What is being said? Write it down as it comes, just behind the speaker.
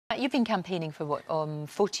You've been campaigning for, what,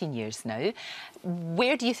 14 years now.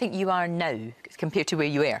 Where do you think you are now compared to where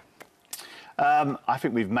you were? I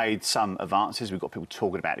think we've made some advances. We've got people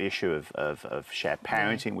talking about the issue of shared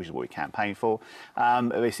parenting, which is what we campaign for.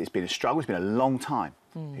 It's been a struggle. It's been a long time.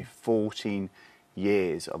 14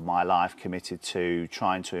 years of my life committed to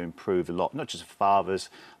trying to improve a lot, not just for fathers,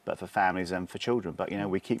 but for families and for children. But, you know,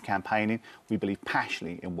 we keep campaigning. We believe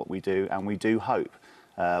passionately in what we do, and we do hope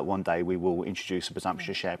one day we will introduce a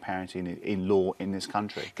presumption of shared parenting in law in this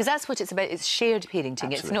country. Because that's what it's about. It's shared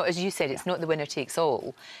parenting. Absolutely. It's not, as you said, it's not the winner takes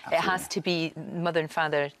all. Absolutely. It has to be mother and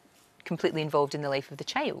father completely involved in the life of the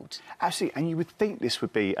child. Absolutely, and you would think this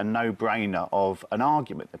would be a no-brainer of an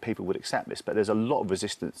argument that people would accept this, but there's a lot of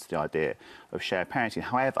resistance to the idea of shared parenting.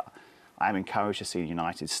 However, I am encouraged to see the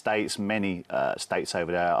United States, many states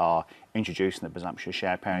over there are introducing the presumption of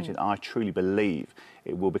shared parenting. I truly believe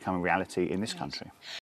it will become a reality in this country.